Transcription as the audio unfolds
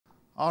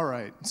All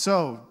right,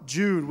 so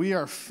Jude, we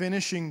are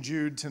finishing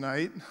Jude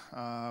tonight.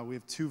 We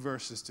have 2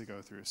 verses to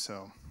go through,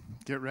 so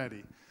get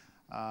ready.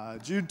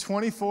 Jude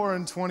 24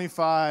 and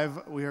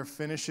 25, we are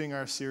finishing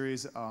our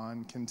series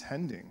on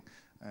contending,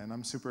 and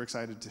I'm super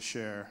excited to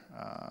share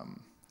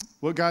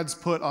what God's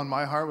put on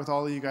my heart with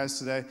all of you guys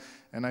today,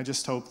 and I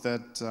just hope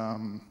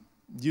that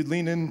you'd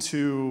lean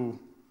into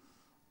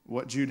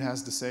what Jude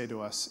has to say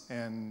to us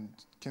and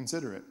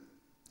consider it.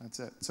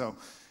 That's it. So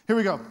here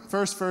we go.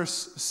 First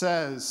verse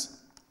says,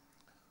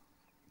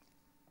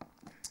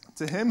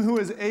 "To him who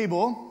is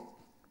able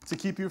to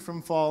keep you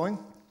from falling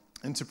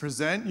and to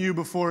present you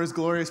before his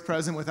glorious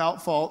presence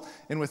without fault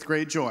and with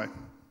great joy."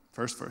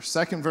 First verse.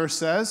 Second verse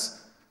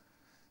says,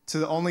 "To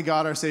the only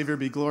God our Savior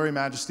be glory,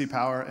 majesty,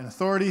 power, and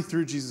authority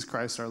through Jesus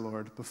Christ our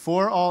Lord,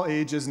 before all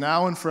ages,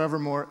 now and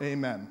forevermore.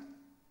 Amen."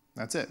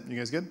 That's it. You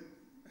guys good?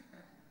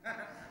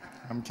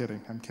 I'm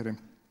kidding.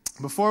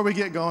 Before we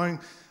get going,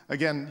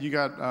 again, you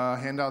got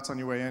handouts on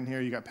your way in here.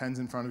 You got pens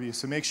in front of you.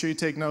 So make sure you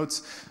take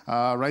notes,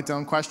 write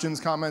down questions,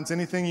 comments,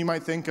 anything you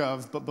might think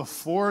of. But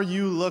before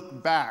you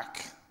look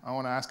back, I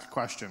want to ask a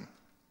question.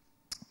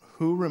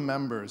 Who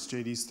remembers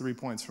JD's 3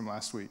 points from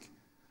last week?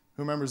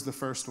 Who remembers the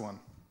first one?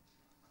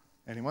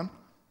 Anyone?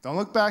 Don't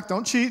look back.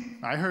 Don't cheat.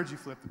 I heard you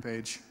flip the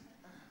page.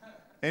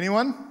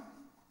 Anyone?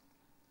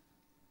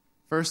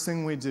 First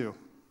thing we do.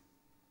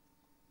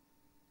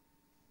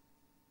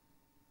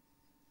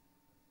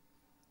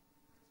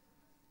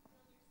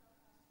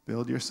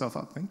 Build yourself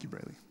up. Thank you,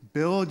 Braylee.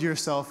 Build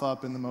yourself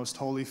up in the most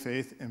holy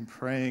faith and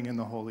praying in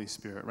the Holy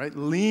Spirit, right?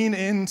 Lean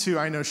into,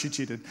 I know she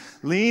cheated,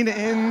 lean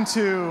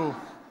into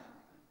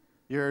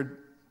your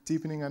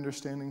deepening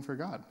understanding for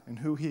God and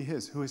who he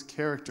is, who his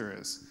character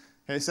is.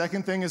 Okay,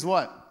 second thing is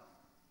what?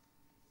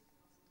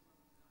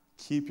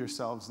 Keep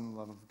yourselves in the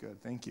love of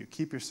good. Thank you.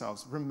 Keep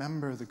yourselves.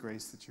 Remember the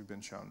grace that you've been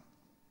shown.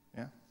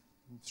 Yeah?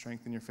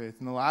 Strengthen your faith.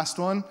 And the last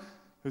one,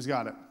 who's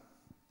got it?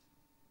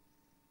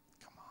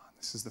 Come on,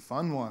 this is the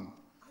fun one.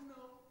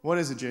 What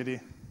is it,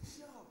 JD?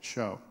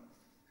 Show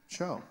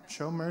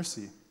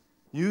mercy.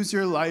 Use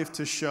your life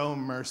to show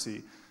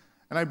mercy.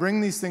 And I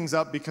bring these things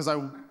up because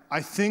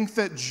I think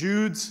that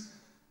Jude's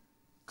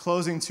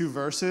closing 2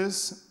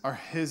 verses are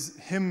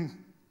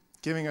him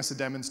giving us a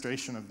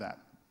demonstration of that.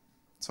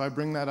 So I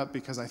bring that up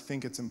because I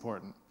think it's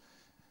important.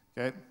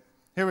 Okay?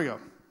 Here we go.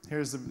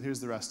 Here's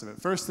the rest of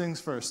it. First things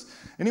first.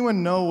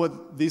 Anyone know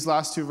what these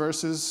last 2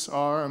 verses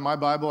are? In my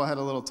Bible, I had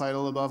a little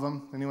title above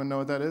them. Anyone know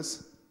what that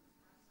is?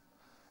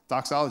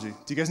 Doxology.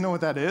 Do you guys know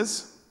what that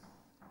is?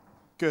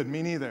 Good,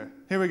 me neither.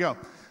 Here we go.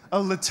 A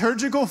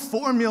liturgical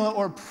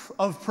formula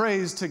of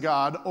praise to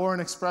God or an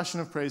expression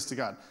of praise to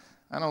God.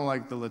 I don't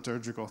like the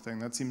liturgical thing.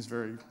 That seems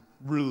very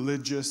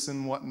religious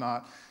and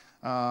whatnot.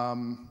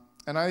 And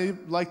I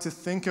like to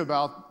think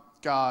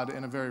about God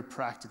in a very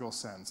practical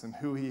sense and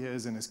who he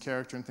is and his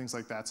character and things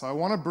like that. So I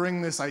want to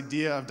bring this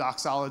idea of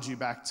doxology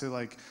back to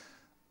like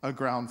a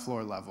ground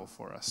floor level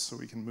for us so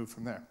we can move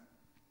from there.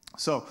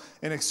 So,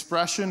 an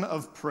expression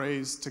of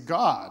praise to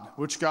God,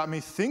 which got me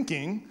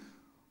thinking,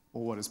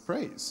 well, what is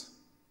praise?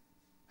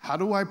 How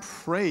do I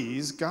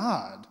praise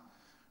God?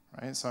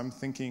 Right? So I'm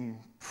thinking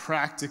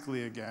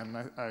practically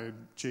again.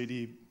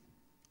 JD,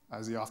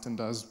 as he often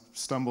does,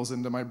 stumbles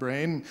into my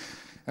brain.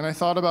 And I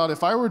thought about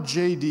if I were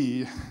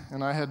JD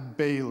and I had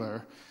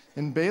Baylor,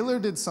 and Baylor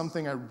did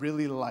something I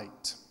really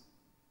liked,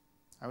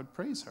 I would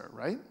praise her,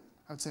 right?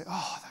 I would say,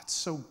 "Oh, that's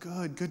so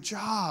good. Good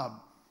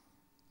job."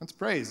 That's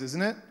praise,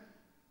 isn't it?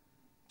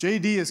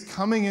 JD is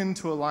coming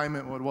into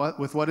alignment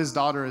with what his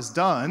daughter has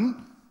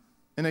done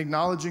and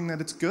acknowledging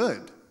that it's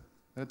good,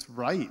 that it's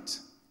right.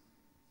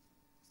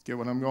 Get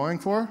what I'm going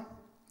for?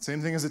 Same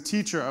thing as a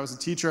teacher. I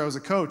was a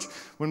coach.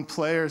 When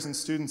players and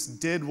students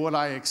did what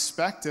I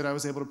expected, I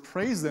was able to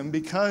praise them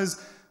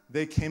because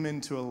they came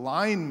into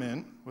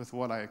alignment with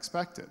what I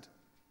expected.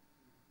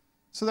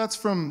 So that's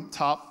from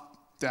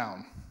top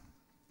down.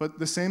 But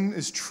the same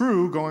is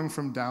true going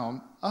from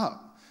down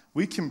up.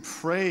 We can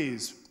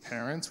praise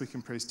parents, we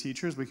can praise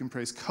teachers, we can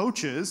praise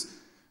coaches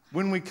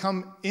when we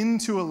come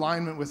into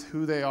alignment with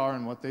who they are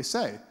and what they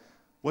say.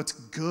 What's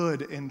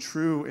good and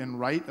true and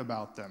right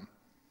about them.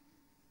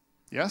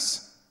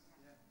 Yes?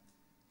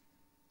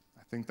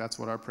 I think that's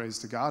what our praise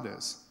to God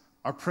is.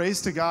 Our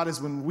praise to God is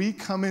when we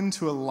come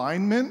into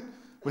alignment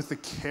with the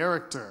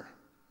character,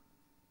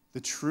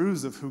 the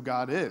truths of who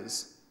God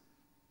is.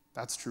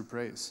 That's true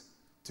praise.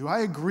 Do I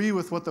agree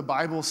with what the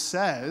Bible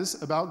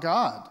says about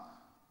God?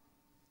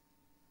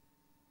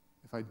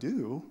 If I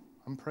do,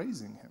 I'm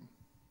praising him,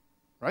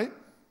 right?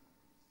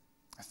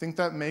 I think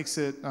that makes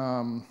it,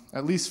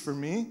 at least for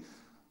me,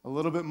 a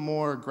little bit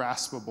more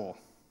graspable.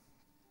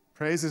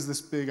 Praise is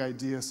this big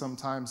idea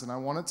sometimes, and I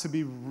want it to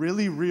be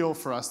really real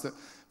for us, that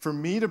for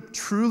me to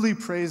truly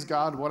praise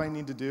God, what I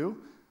need to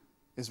do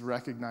is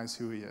recognize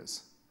who he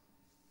is.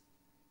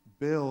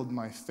 Build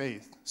my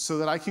faith so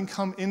that I can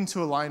come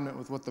into alignment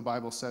with what the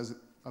Bible says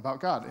about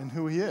God and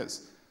who he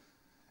is.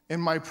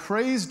 And my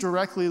praise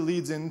directly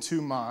leads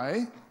into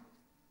my,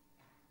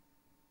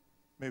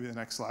 maybe the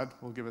next slide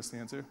will give us the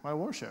answer, my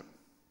worship.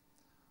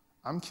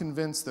 I'm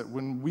convinced that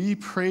when we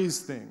praise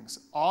things,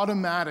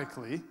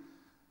 automatically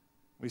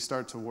we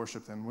start to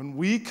worship them. When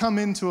we come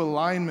into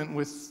alignment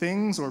with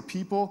things or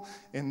people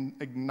and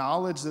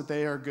acknowledge that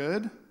they are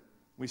good,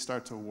 we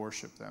start to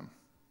worship them.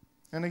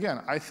 And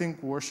again, I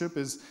think worship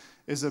is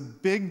a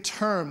big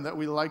term that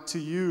we like to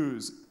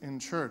use in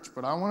church,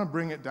 but I want to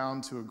bring it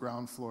down to a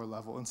ground floor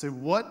level and say,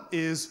 what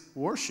is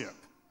worship?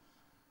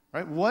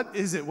 Right? What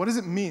is it? What does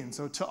it mean?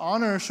 So to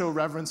honor, show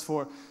reverence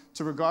for,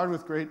 to regard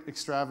with great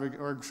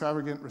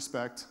extravagant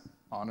respect,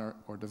 honor,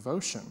 or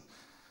devotion.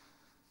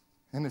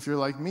 And if you're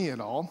like me at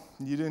all,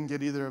 you didn't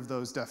get either of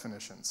those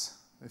definitions.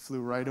 They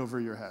flew right over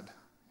your head.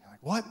 You're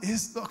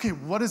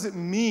like, what does it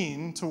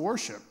mean to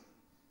worship?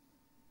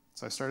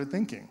 So I started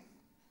thinking.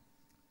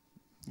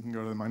 You can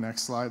go to my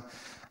next slide.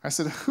 I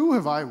said, who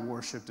have I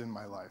worshiped in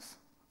my life?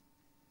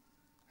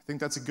 I think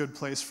that's a good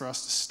place for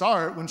us to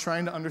start when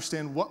trying to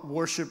understand what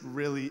worship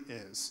really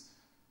is,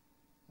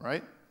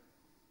 right?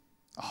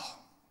 Oh,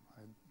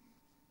 I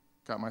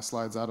got my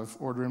slides out of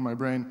order in my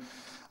brain.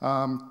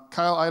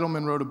 Kyle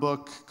Idleman wrote a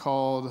book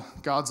called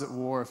Gods at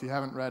War. If you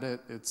haven't read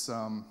it, it's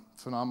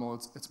phenomenal.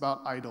 It's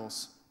about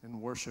idols in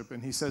worship,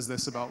 and he says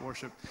this about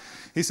worship.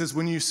 He says,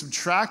 when you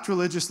subtract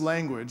religious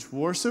language,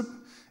 worship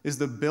is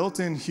the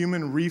built-in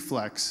human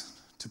reflex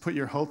to put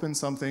your hope in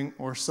something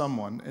or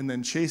someone and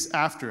then chase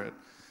after it.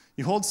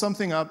 You hold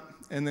something up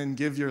and then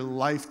give your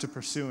life to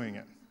pursuing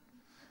it.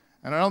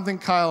 And I don't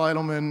think Kyle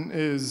Idleman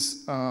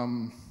is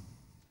out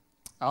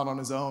on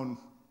his own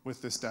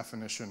with this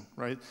definition,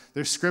 right?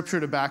 There's scripture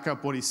to back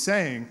up what he's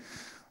saying.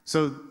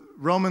 So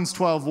Romans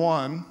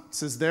 12:1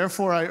 says,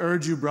 therefore I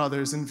urge you,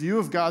 brothers, in view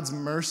of God's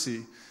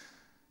mercy,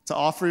 to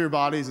offer your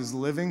bodies as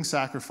living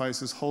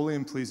sacrifices, holy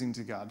and pleasing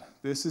to God.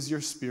 This is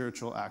your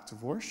spiritual act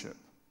of worship.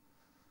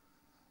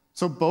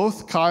 So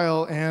both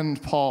Kyle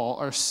and Paul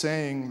are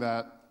saying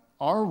that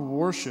our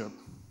worship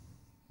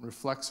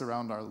reflects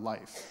around our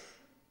life.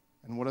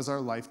 And what does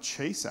our life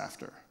chase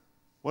after?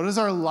 What is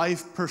our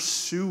life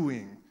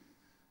pursuing?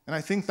 And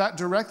I think that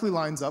directly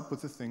lines up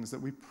with the things that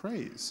we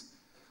praise.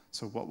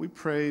 So what we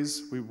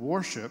praise, we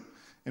worship,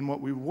 and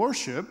what we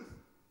worship,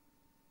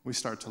 we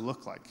start to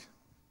look like.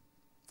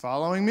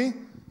 Following me?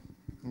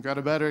 I've got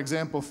a better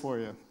example for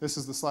you. This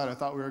is the slide I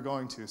thought we were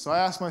going to. So I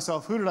asked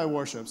myself, who did I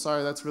worship?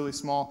 Sorry, that's really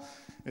small.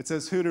 It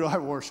says, who did I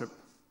worship?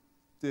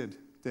 Did.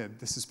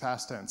 This is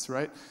past tense,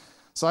 right?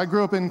 So I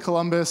grew up in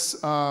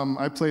Columbus.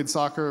 I played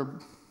soccer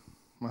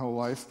my whole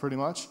life, pretty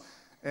much.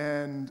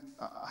 And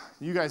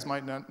you guys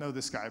might not know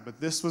this guy, but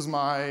this was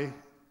my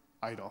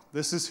idol.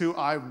 This is who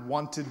I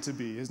wanted to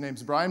be. His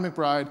name's Brian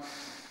McBride.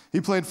 He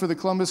played for the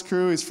Columbus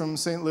Crew. He's from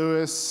St.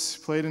 Louis,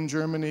 played in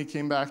Germany,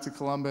 came back to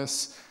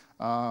Columbus.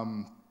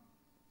 And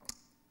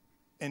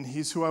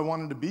he's who I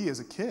wanted to be as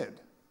a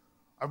kid.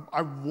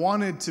 I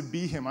wanted to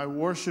be him. I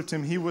worshiped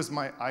him. He was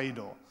my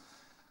idol.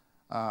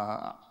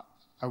 I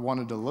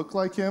wanted to look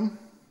like him.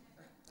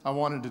 I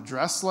wanted to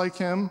dress like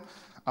him.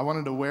 I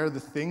wanted to wear the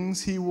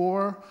things he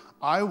wore.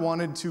 I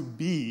wanted to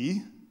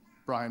be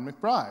Brian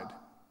McBride.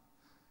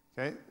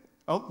 Okay?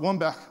 Oh, one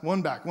back.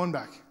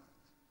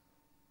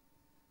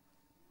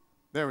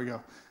 There we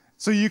go.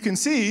 So you can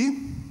see,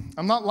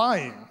 I'm not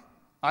lying.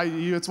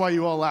 It's why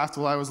you all laughed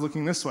while I was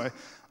looking this way.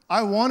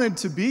 I wanted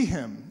to be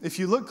him. If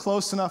you look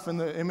close enough in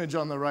the image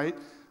on the right,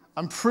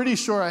 I'm pretty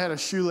sure I had a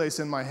shoelace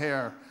in my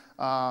hair.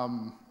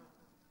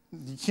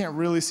 You can't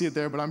really see it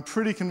there, but I'm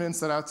pretty convinced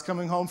that I was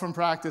coming home from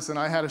practice and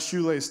I had a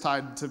shoelace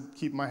tied to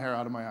keep my hair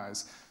out of my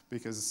eyes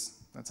because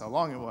that's how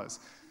long it was.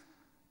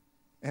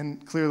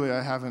 And clearly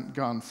I haven't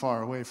gone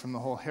far away from the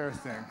whole hair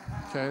thing.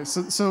 Okay,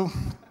 so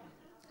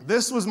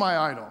this was my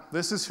idol.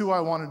 This is who I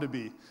wanted to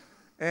be.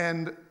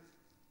 And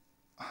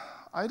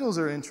idols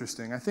are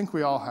interesting. I think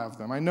we all have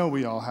them. I know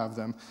we all have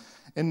them.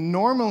 And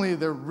normally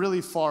they're really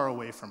far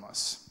away from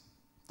us.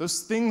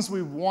 Those things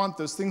we want,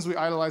 those things we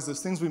idolize,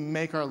 those things we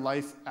make our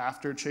life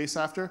after, chase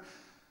after,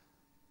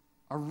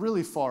 are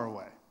really far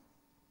away.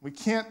 We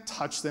can't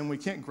touch them. We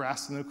can't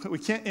grasp them. We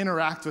can't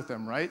interact with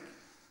them, right?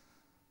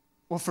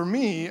 Well, for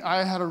me,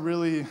 I had a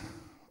really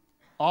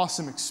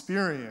awesome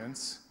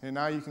experience. And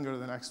now you can go to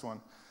the next one.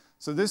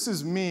 So this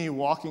is me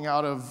walking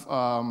out of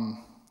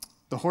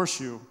the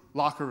Horseshoe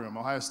locker room,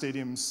 Ohio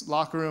Stadium's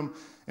locker room.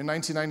 In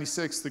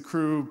 1996, the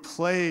Crew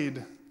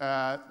played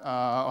at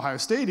Ohio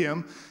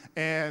Stadium.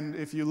 And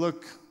if you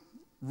look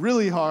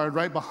really hard,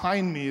 right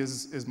behind me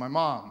is my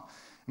mom.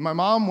 And my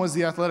mom was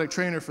the athletic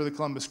trainer for the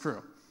Columbus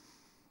Crew,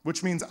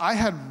 which means I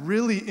had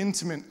really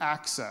intimate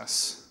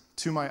access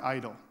to my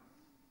idol.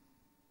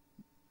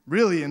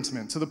 Really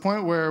intimate, to the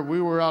point where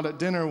we were out at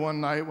dinner one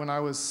night when I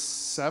was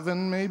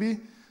 7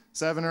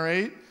 or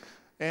 8,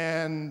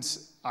 and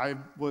I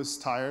was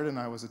tired and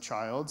I was a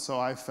child, so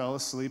I fell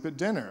asleep at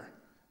dinner.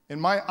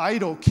 And my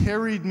idol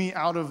carried me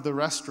out of the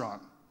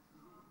restaurant.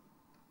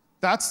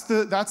 That's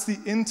the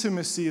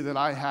intimacy that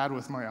I had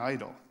with my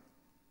idol,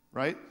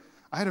 right?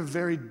 I had a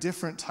very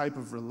different type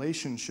of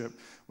relationship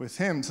with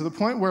him, to the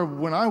point where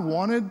when I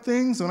wanted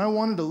things, when I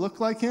wanted to look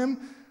like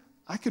him,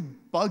 I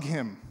could bug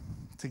him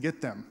to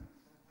get them.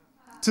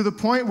 To the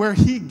point where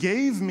he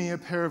gave me a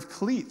pair of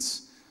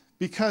cleats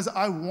because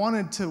I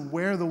wanted to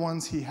wear the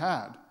ones he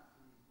had.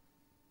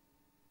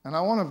 And I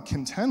want to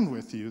contend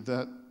with you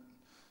that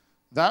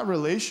that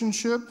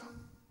relationship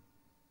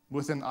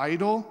with an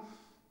idol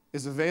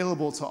is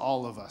available to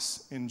all of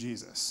us in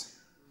Jesus.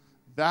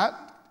 That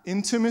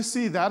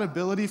intimacy, that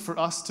ability for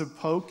us to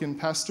poke and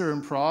pester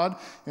and prod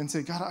and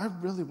say, God, I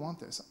really want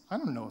this. I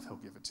don't know if he'll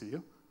give it to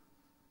you.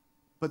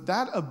 But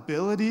that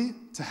ability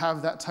to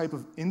have that type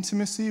of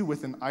intimacy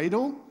with an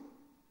idol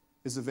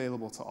is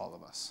available to all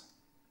of us.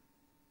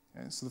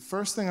 Okay, so the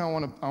first thing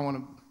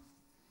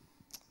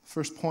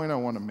first point I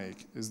want to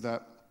make is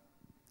that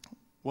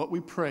what we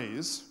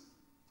praise,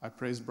 I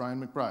praised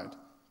Brian McBride,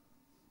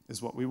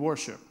 is what we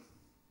worship.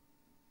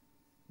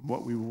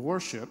 What we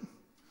worship,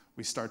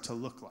 we start to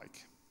look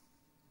like.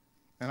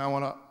 And I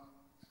want to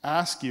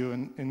ask you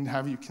and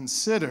have you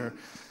consider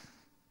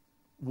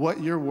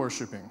what you're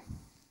worshiping.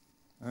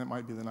 And it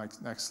might be the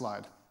next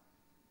slide.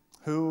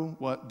 Who,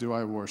 what do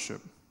I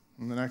worship?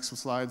 And the next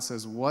slide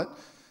says, what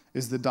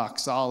is the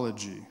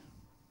doxology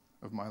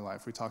of my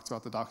life? We talked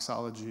about the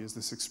doxology as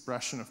this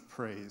expression of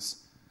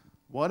praise.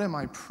 What am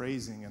I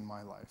praising in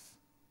my life?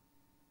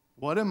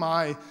 What am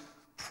I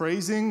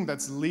praising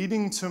that's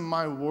leading to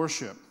my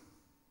worship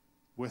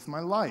with my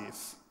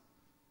life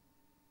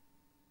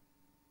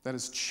that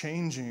is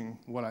changing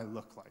what I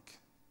look like,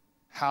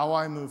 how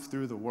I move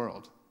through the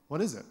world?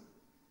 What is it?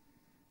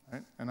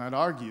 Right? And I'd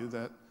argue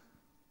that,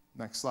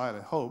 next slide,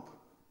 I hope,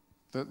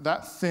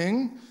 that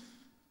thing,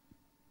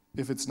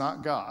 if it's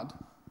not God,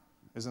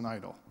 is an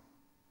idol.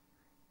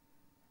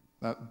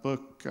 That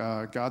book,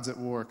 God's at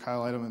War,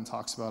 Kyle Idleman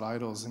talks about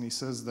idols, and he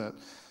says that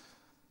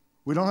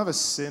we don't have a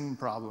sin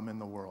problem in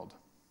the world.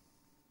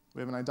 We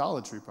have an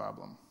idolatry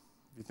problem.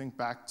 If you think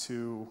back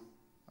to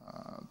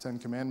 10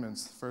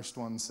 Commandments, the first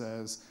one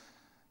says,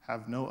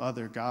 have no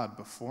other God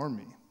before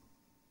me.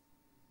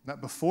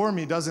 That before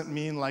me doesn't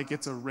mean like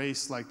it's a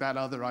race, like that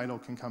other idol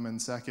can come in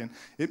second.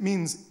 It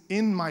means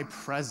in my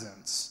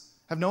presence.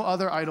 Have no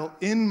other idol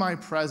in my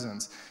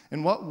presence.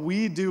 And what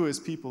we do as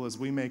people is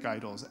we make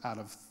idols out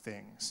of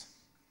things.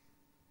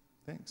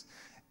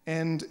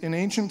 And in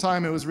ancient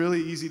time, it was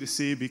really easy to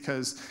see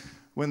because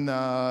when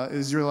the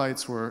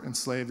Israelites were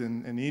enslaved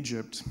in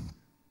Egypt,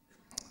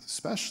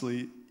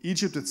 especially,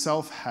 Egypt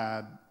itself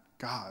had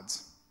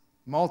gods,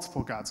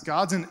 multiple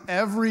gods in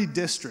every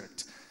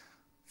district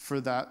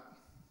for that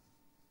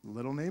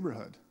little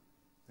neighborhood.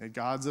 They had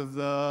gods of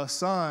the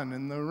sun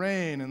and the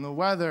rain and the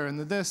weather and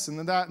the this and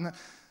the that. And the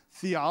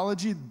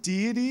theology,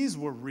 deities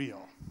were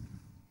real.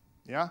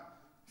 Yeah?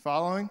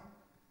 Following?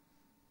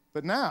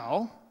 But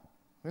now,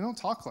 we don't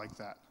talk like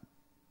that.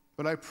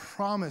 But I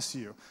promise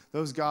you,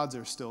 those gods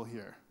are still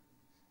here.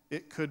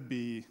 It could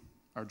be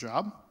our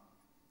job.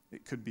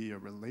 It could be a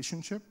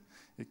relationship.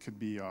 It could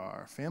be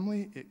our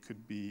family. It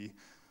could be,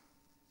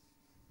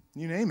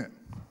 you name it,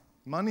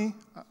 money.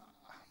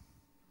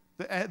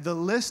 The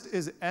list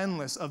is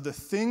endless of the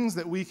things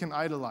that we can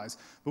idolize.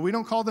 But we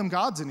don't call them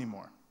gods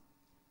anymore.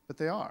 But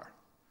they are.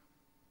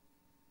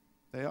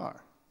 They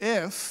are.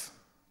 If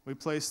we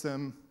place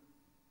them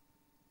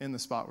in the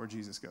spot where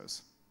Jesus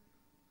goes.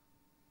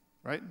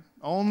 Right?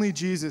 Only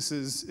Jesus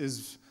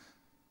is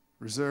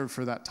reserved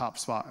for that top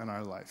spot in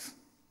our life.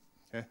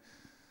 Okay?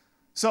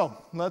 So,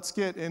 let's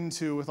get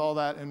into, with all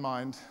that in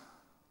mind,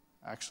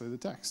 actually the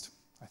text,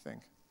 I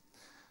think.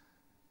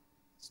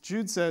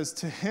 Jude says,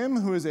 to him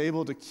who is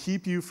able to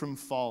keep you from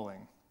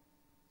falling.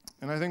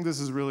 And I think this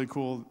is really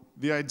cool.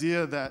 The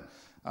idea that,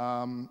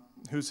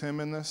 who's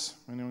him in this?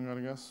 Anyone got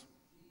a guess?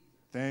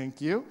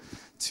 Thank you.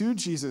 To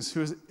Jesus,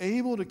 who is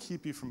able to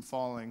keep you from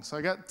falling. So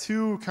I got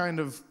two kind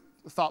of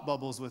thought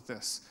bubbles with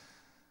this.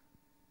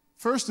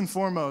 First and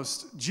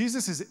foremost,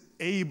 Jesus is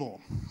able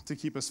to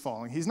keep us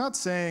falling. He's not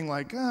saying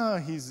like,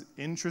 he's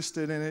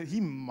interested in it.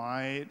 He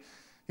might.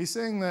 He's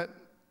saying that,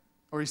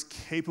 or he's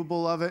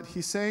capable of it.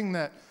 He's saying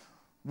that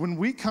when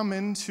we come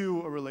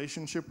into a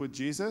relationship with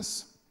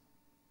Jesus,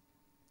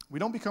 we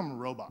don't become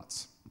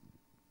robots.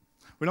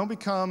 We don't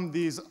become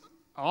these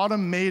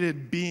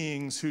automated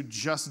beings who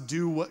just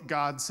do what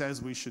God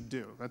says we should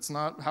do. That's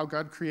not how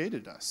God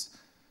created us.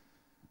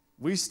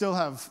 We still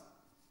have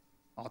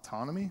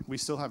autonomy. We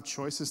still have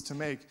choices to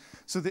make.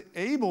 So the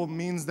able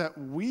means that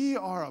we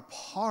are a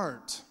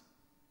part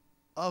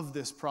of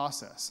this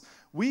process.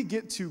 We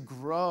get to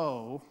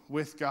grow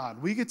with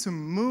God. We get to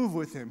move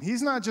with him.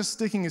 He's not just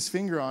sticking his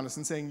finger on us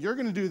and saying, you're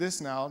going to do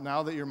this now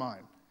that you're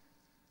mine.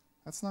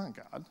 That's not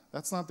God.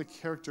 That's not the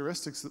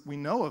characteristics that we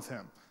know of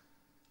him.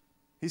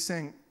 He's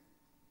saying,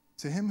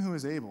 to him who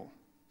is able,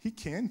 he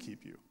can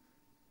keep you.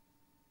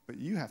 But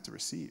you have to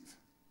receive.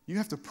 You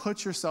have to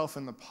put yourself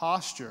in the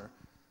posture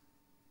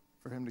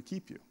for him to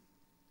keep you.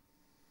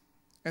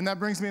 And that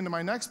brings me into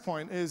my next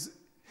point is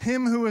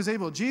him who is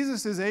able.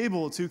 Jesus is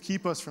able to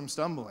keep us from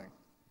stumbling.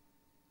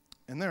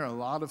 And there are a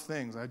lot of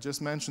things. I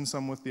just mentioned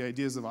some with the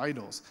ideas of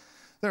idols.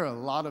 There are a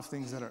lot of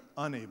things that are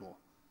unable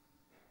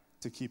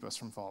to keep us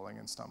from falling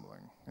and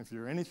stumbling. If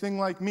you're anything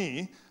like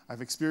me,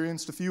 I've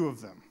experienced a few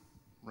of them,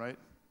 right?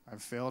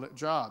 I've failed at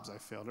jobs. I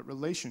failed at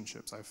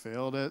relationships. I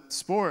failed at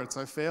sports.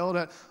 I failed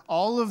at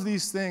all of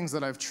these things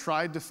that I've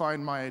tried to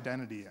find my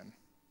identity in.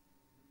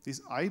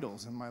 These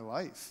idols in my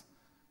life.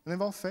 And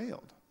they've all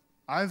failed.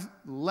 I've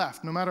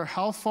left, no matter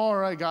how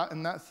far I got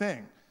in that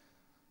thing,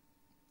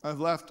 I've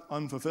left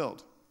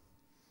unfulfilled.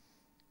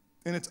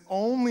 And it's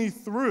only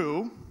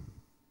through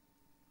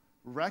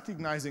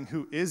recognizing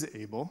who is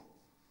able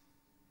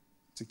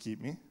to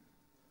keep me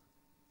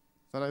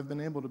that I've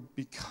been able to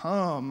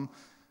become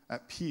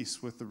at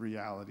peace with the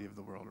reality of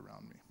the world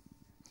around me.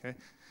 Okay?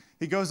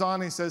 He goes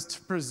on, he says,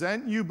 to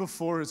present you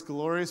before his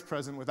glorious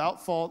presence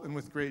without fault and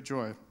with great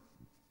joy.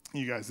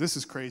 You guys, this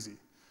is crazy.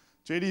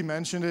 JD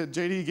mentioned it.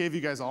 JD gave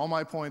you guys all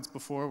my points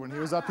before when he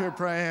was up here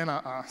praying,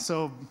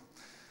 so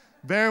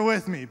bear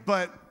with me.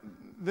 But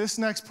this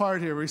next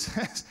part here where he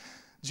says,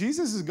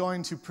 Jesus is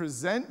going to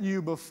present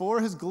you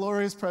before his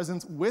glorious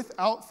presence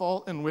without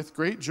fault and with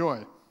great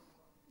joy.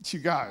 You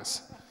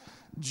guys,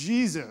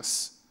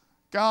 Jesus,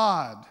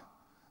 God,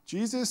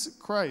 Jesus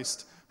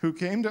Christ, who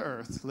came to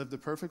earth, lived a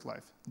perfect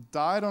life,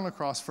 died on a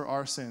cross for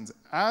our sins,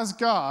 as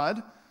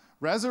God,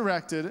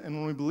 resurrected, and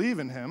when we believe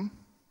in him,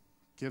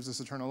 gives us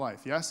eternal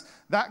life. Yes?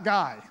 That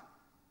guy,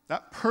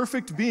 that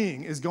perfect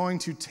being is going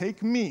to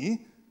take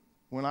me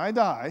when I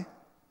die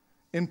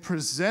and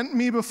present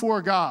me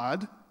before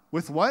God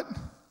with what?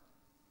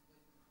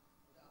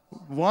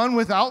 One,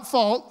 without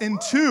fault, and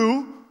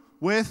two,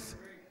 with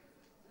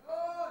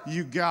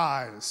you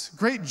guys.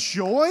 Great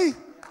joy?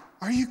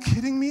 Are you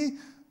kidding me?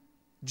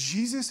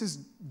 Jesus is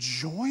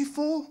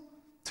joyful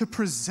to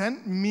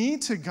present me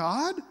to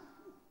God?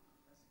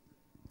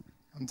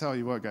 I'm telling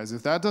you what, guys,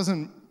 if that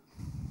doesn't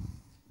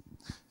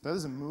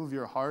move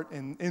your heart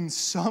in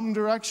some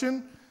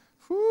direction,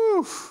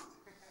 whew,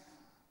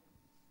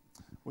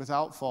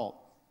 without fault.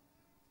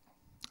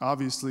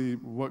 Obviously,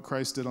 what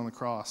Christ did on the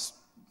cross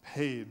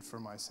paid for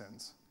my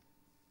sins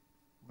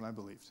when I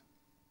believed.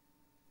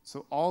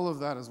 So all of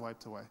that is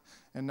wiped away.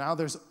 And now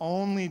there's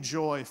only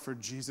joy for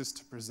Jesus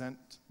to present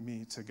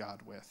me to God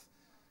with.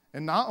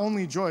 And not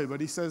only joy, but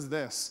he says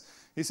this.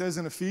 He says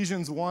in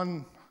Ephesians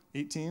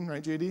 1:18,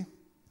 right, JD?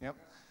 Yep.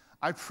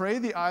 I pray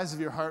the eyes of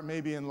your heart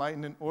may be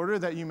enlightened in order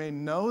that you may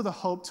know the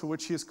hope to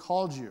which he has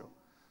called you,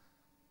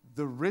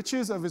 the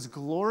riches of his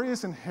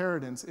glorious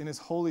inheritance in his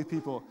holy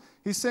people.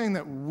 He's saying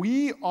that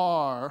we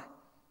are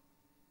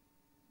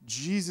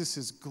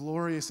Jesus'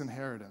 glorious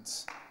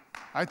inheritance.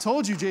 I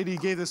told you JD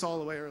gave this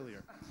all away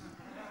earlier.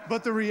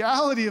 But the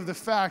reality of the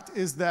fact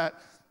is that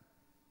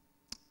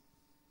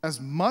as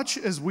much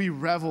as we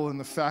revel in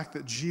the fact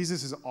that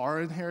Jesus is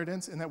our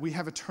inheritance and that we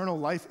have eternal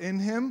life in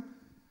him,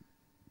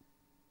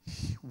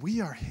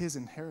 we are his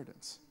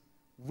inheritance.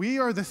 We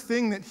are the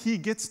thing that he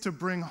gets to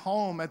bring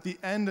home at the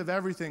end of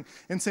everything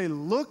and say,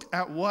 look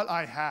at what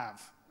I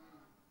have.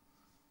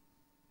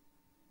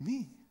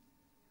 Me.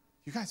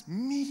 You guys,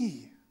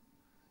 me.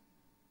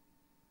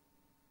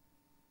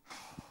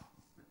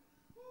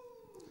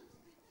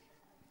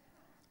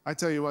 I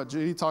tell you what,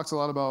 JD talks a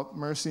lot about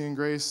mercy and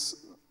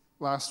grace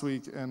last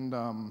week,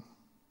 and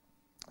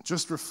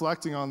just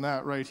reflecting on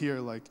that right here,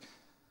 like,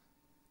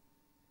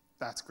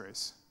 that's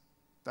grace.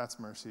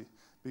 That's mercy.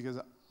 Because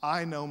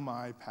I know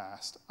my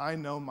past. I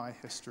know my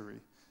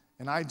history.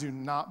 And I do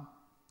not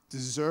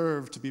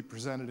deserve to be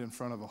presented in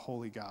front of a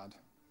holy God.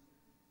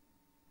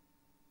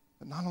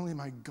 But not only am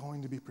I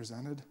going to be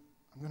presented,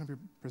 I'm going to be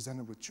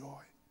presented with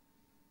joy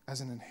as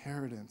an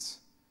inheritance.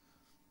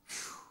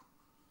 Whew.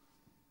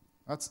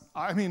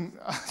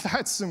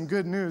 That's some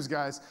good news,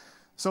 guys.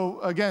 So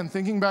again,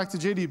 thinking back to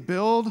JD,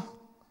 build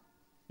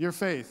your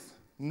faith.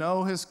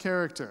 Know his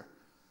character.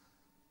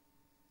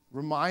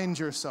 Remind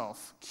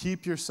yourself.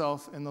 Keep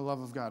yourself in the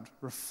love of God.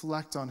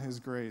 Reflect on his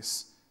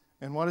grace.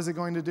 And what is it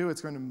going to do?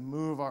 It's going to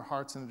move our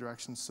hearts in a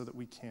direction so that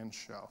we can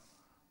show.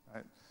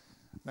 Right?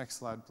 Next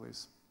slide,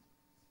 please.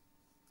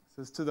 It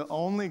says, to the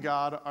only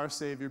God, our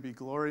Savior, be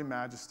glory,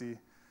 majesty,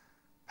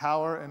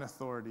 power, and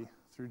authority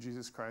through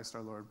Jesus Christ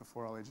our Lord,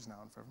 before all ages, now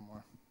and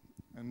forevermore.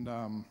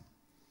 And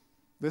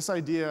this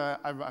idea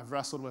I've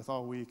wrestled with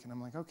all week, and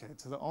I'm like, okay,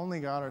 to the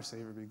only God, our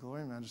Savior, be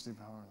glory, majesty,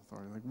 power, and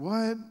authority. Like,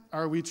 what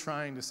are we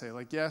trying to say?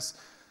 Like, yes,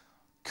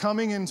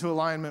 coming into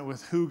alignment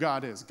with who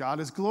God is. God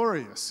is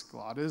glorious.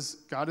 God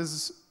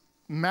is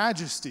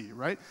majesty,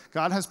 right?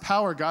 God has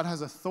power. God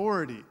has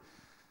authority.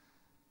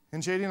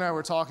 And JD and I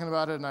were talking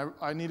about it, and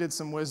I needed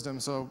some wisdom,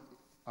 so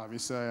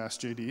obviously I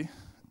asked JD.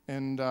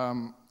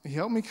 And he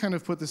helped me kind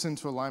of put this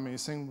into alignment.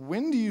 He's saying,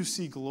 when do you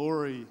see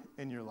glory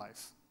in your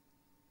life?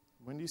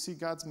 When do you see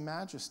God's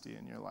majesty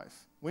in your life?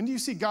 When do you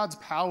see God's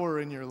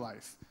power in your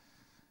life?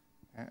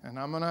 And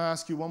I'm going to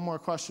ask you one more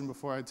question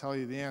before I tell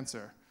you the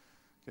answer.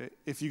 Okay?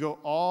 If you go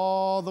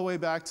all the way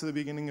back to the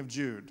beginning of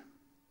Jude,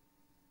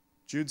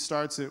 Jude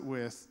starts it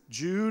with,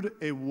 Jude,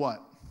 a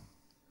what?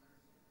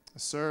 A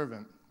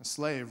servant, a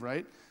slave,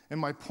 right? And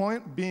my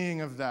point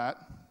being of that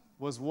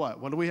was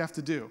what? What do we have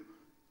to do?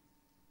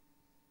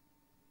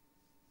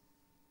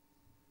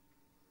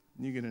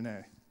 You get an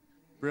A.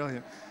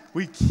 Brilliant.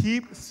 We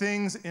keep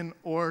things in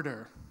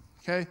order,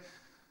 okay?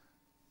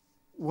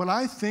 what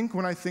I think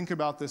when I think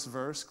about this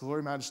verse,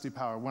 glory, majesty,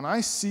 power, when I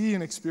see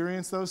and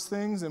experience those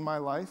things in my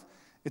life,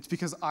 it's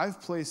because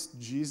I've placed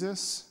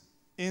Jesus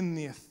in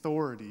the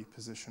authority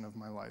position of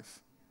my life.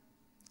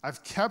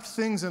 I've kept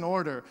things in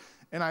order,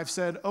 and I've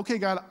said, okay,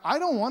 God, I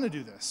don't want to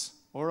do this,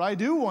 or I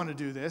do want to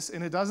do this,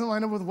 and it doesn't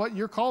line up with what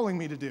you're calling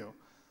me to do.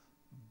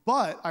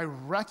 But I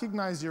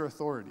recognize your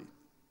authority,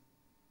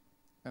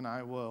 and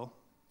I will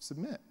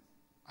submit.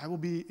 I will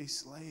be a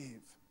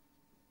slave.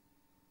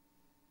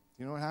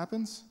 You know what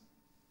happens?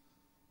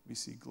 We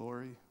see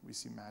glory, we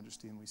see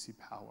majesty, and we see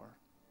power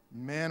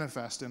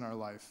manifest in our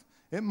life.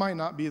 It might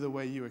not be the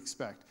way you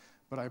expect,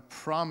 but I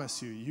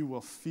promise you, you will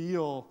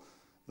feel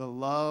the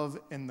love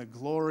and the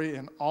glory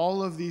and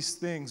all of these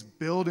things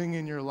building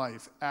in your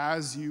life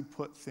as you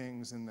put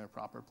things in their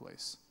proper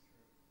place.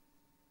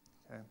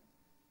 Okay.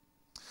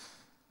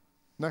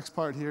 Next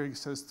part here, he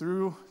says,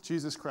 through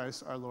Jesus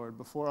Christ our Lord,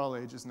 before all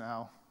ages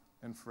now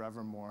and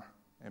forevermore.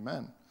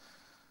 Amen.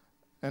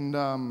 And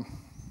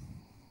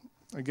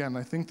again,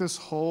 I think this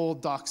whole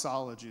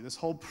doxology, this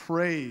whole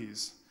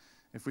praise,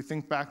 if we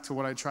think back to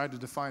what I tried to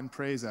define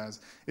praise as,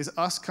 is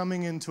us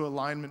coming into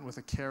alignment with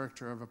a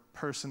character of a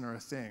person or a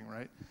thing,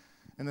 right?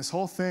 And this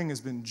whole thing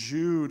has been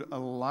Jude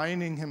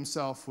aligning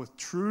himself with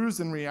truths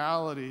and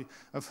reality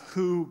of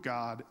who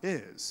God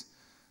is.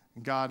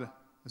 And God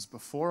is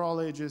before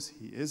all ages,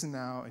 he is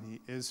now, and he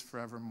is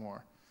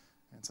forevermore.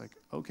 And it's like,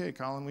 okay,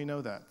 Colin, we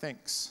know that.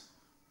 Thanks.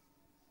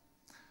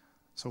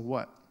 So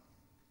what?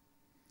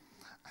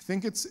 I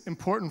think it's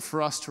important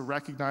for us to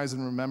recognize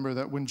and remember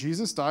that when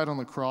Jesus died on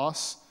the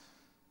cross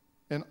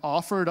and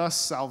offered us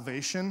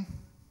salvation,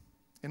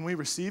 and we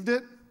received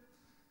it,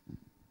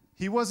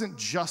 he wasn't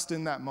just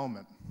in that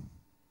moment.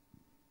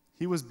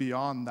 He was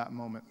beyond that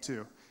moment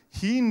too.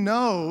 He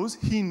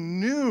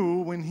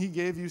knew when he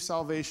gave you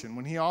salvation,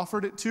 when he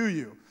offered it to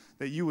you,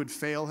 that you would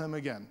fail him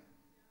again,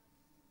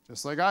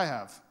 just like I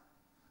have.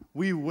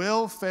 We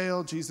will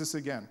fail Jesus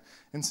again.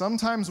 And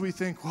sometimes we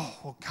think,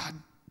 well,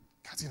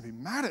 God's going to be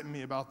mad at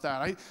me about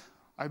that.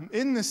 I'm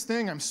in this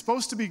thing. I'm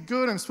supposed to be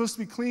good. I'm supposed to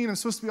be clean. I'm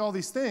supposed to be all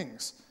these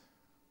things,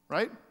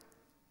 right?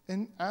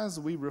 And as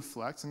we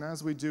reflect and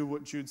as we do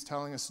what Jude's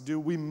telling us to do,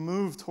 we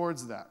move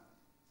towards that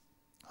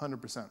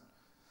 100%.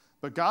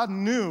 But God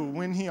knew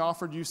when he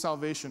offered you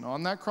salvation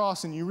on that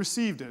cross and you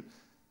received it,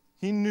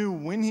 he knew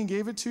when he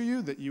gave it to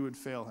you that you would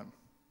fail him.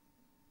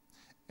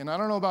 And I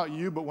don't know about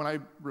you, but when I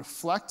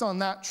reflect on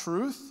that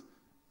truth,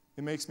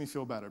 it makes me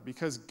feel better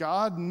because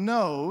God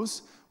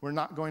knows we're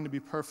not going to be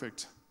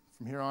perfect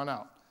from here on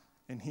out.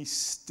 And he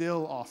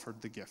still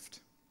offered the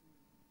gift.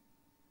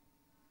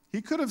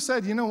 He could have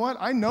said, you know what?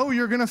 I know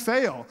you're going to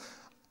fail.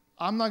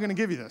 I'm not going to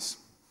give you this.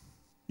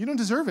 You don't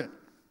deserve it.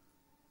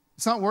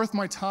 It's not worth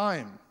my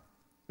time.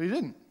 But he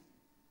didn't.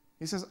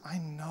 He says, I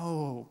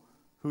know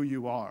who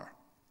you are.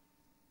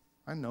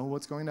 I know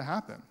what's going to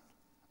happen.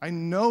 I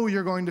know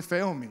you're going to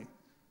fail me.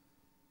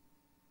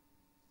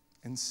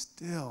 And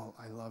still,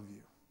 I love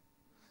you.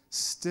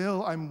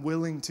 Still, I'm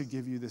willing to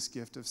give you this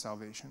gift of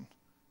salvation,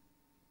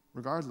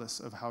 regardless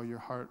of how your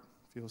heart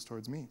feels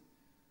towards me.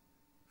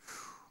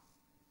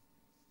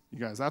 You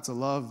guys, that's a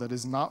love that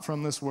is not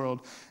from this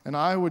world. And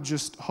I would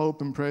just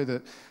hope and pray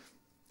that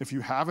if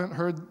you haven't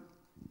heard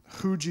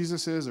who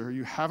Jesus is, or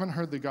you haven't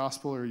heard the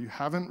gospel, or you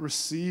haven't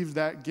received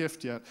that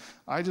gift yet,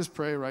 I just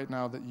pray right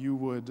now that you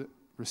would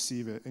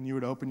receive it and you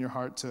would open your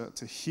heart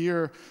to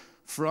hear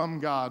from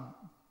God,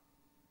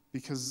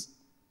 because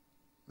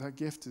that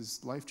gift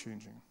is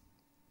life-changing.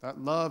 That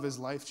love is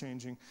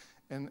life-changing,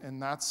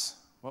 and that's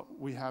what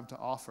we have to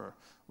offer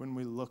when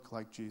we look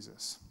like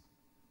Jesus.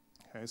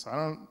 Okay,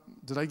 so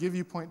did I give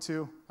you point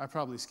 2? I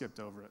probably skipped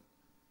over it.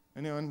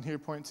 Anyone hear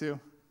point 2?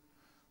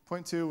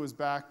 Point 2 was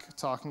back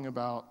talking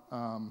about,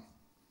 I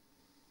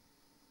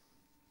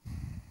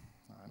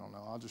don't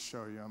know, I'll just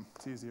show you.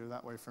 It's easier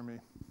that way for me.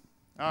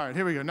 All right,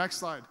 here we go. Next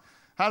slide.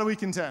 How do we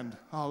contend?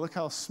 Oh, look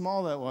how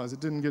small that was. It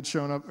didn't get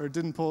shown up, or it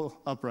didn't pull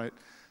up right.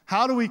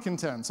 How do we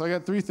contend? So I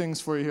got 3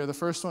 things for you here. The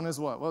first one is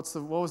what? What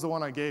was the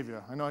one I gave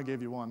you? I know I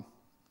gave you one.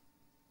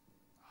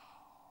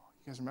 Oh,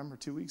 you guys remember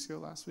 2 weeks ago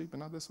last week, but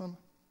not this one?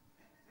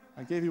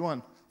 I gave you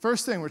one.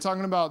 First thing, we're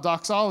talking about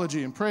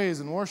doxology and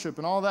praise and worship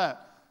and all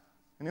that.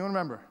 Anyone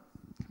remember?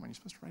 Come on, you're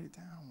supposed to write it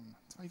down.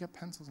 That's why you got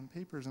pencils and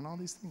papers and all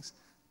these things.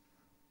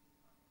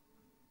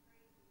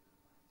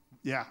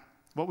 Yeah.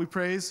 What we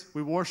praise,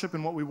 we worship,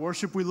 and what we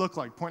worship, we look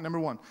like. Point number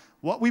 1.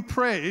 What we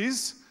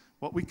praise,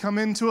 what we come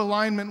into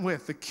alignment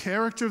with, the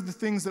character of the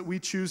things that we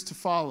choose to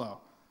follow.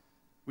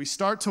 We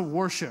start to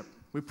worship.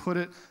 We put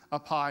it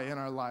up high in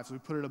our lives. We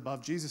put it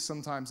above Jesus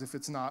sometimes if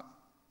it's not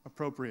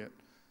appropriate,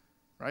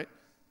 right?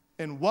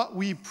 And what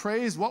we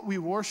praise, what we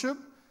worship,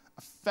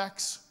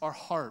 affects our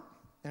heart,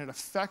 and it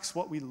affects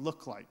what we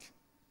look like.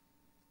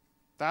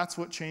 That's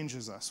what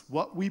changes us.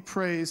 What we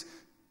praise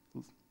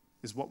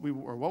is what we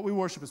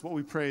worship is what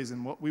we praise,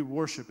 and what we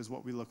worship is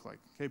what we look like.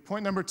 Okay,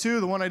 point number 2,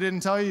 the one I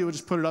didn't tell you, we'll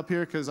just put it up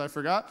here because I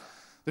forgot.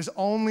 There's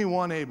only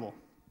one able.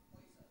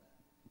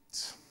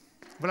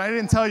 But I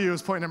didn't tell you it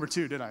was point number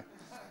 2, did I?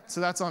 So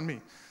that's on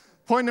me.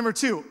 Point number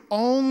 2,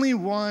 only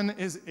one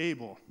is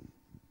able.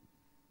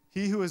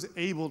 He who is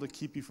able to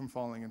keep you from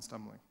falling and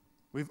stumbling.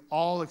 We've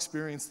all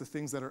experienced the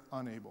things that are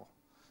unable.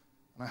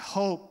 And I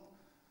hope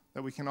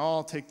that we can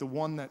all take the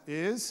one that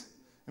is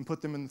and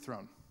put them in the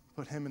throne.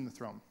 Put him in the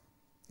throne.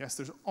 Yes,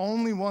 there's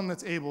only one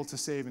that's able to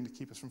save and to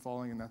keep us from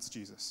falling, and that's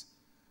Jesus.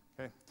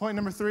 Okay. Point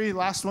number 3,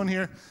 last one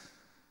here.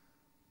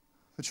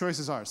 The choice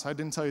is ours. I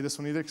didn't tell you this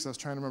one either because I was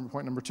trying to remember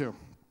point number 2.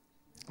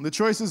 The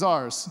choice is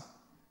ours.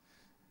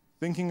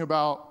 Thinking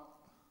about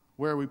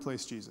where we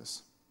place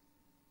Jesus.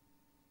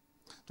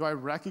 Do I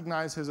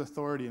recognize his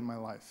authority in my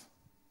life?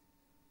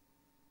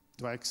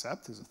 Do I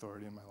accept his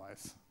authority in my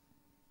life?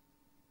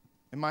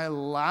 Am I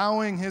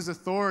allowing his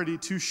authority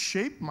to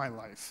shape my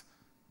life?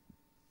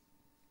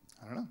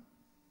 I don't know.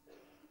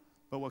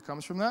 But what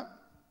comes from that?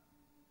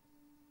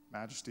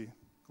 Majesty,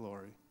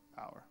 glory,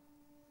 power.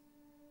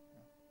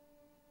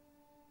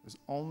 There's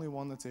only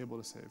one that's able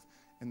to save.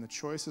 And the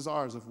choice is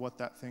ours of what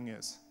that thing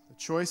is. The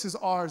choice is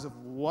ours of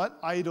what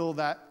idol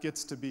that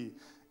gets to be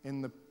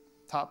in the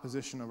top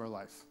position of our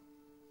life.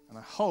 And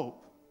I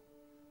hope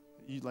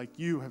that you, like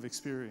you have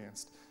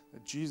experienced,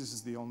 that Jesus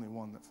is the only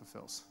one that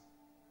fulfills.